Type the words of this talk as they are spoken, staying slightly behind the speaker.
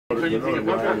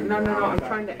No, I'm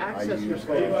trying to access your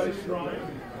page.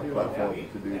 A platform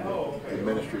to do the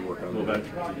ministry work on the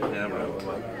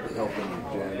helping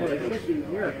Jen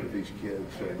with these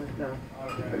kids. And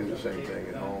I do the same thing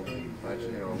at home. I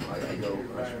go,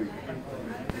 I speak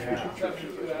at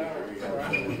churches, I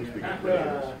speak at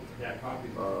rehearsals,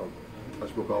 I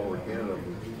spoke all over Canada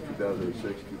from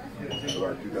 2006 to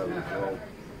about 2012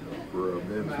 for a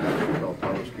men's ministry called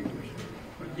Promise Keepers.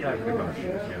 Yeah, good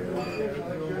question.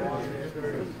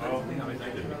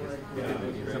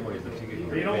 In some ways, the ticket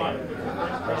you don't want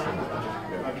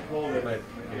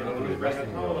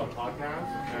wrestling world,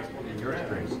 in your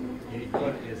experience,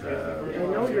 is a. I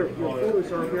know your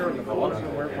photos are here on the phone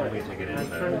somewhere, but I'm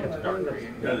trying to find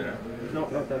them. No,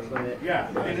 that's not it.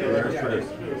 Yeah, they're sort of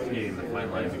skating the fine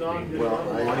line between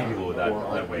wanting people with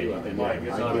that way and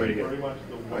it's not very.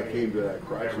 I came to that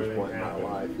crisis point in my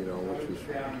life, which was,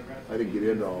 I didn't get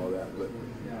into all of that, but,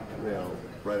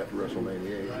 right after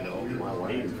WrestleMania 8, my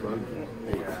wife confronted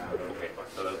me. Okay,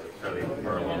 so that was fairly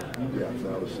far along. Yeah,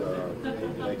 that was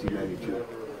 1992.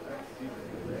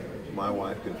 My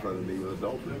wife confronted me with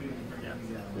adultery. Yeah.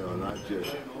 Not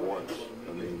just once.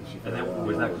 I mean, and then,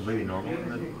 was that completely normal?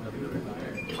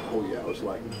 Oh yeah, it was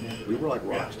like, we were like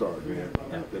rock stars, man.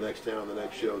 Yeah. The next town, the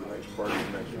next show, the next party,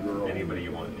 the next girl. Anybody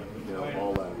you want.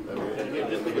 All that. I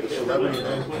mean, to get a celebrity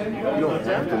name, you don't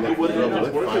have to look for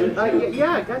them.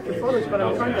 Yeah, I got your photos, but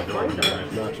I'm trying to find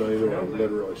them. Not so either,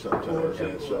 literally sometimes.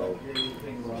 And so,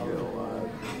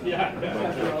 my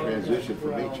transition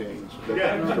for me changed.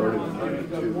 That started in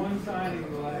 92.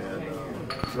 And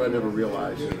so I never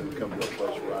realized it had come to a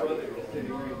place where I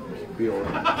would be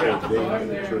ordained in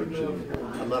the church. And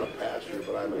I'm not a pastor,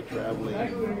 but I'm a traveling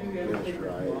minister.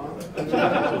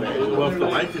 Well, if the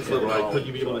life is little, could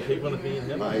you be able to take one of me and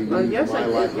him? Yes, I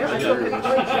did. Yeah, I took a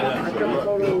photo. I took a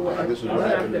photo. This is what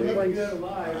happened to me.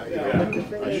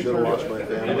 I should have lost my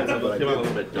family, but I didn't. A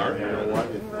little bit dark. You know what?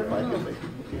 If I can make it.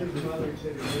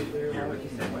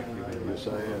 Yes, I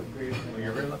am.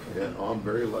 You're very lucky. Yeah, I'm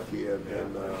very lucky, and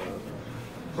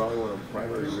probably one of the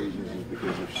primary reasons is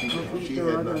because if she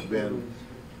had not been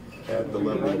at the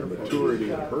level of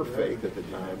maturity in her faith at the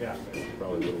time, she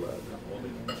probably would have left.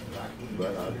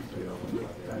 But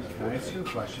Can I ask you a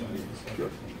question? Sure.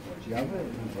 Do you have any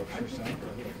books yourself?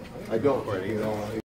 I don't.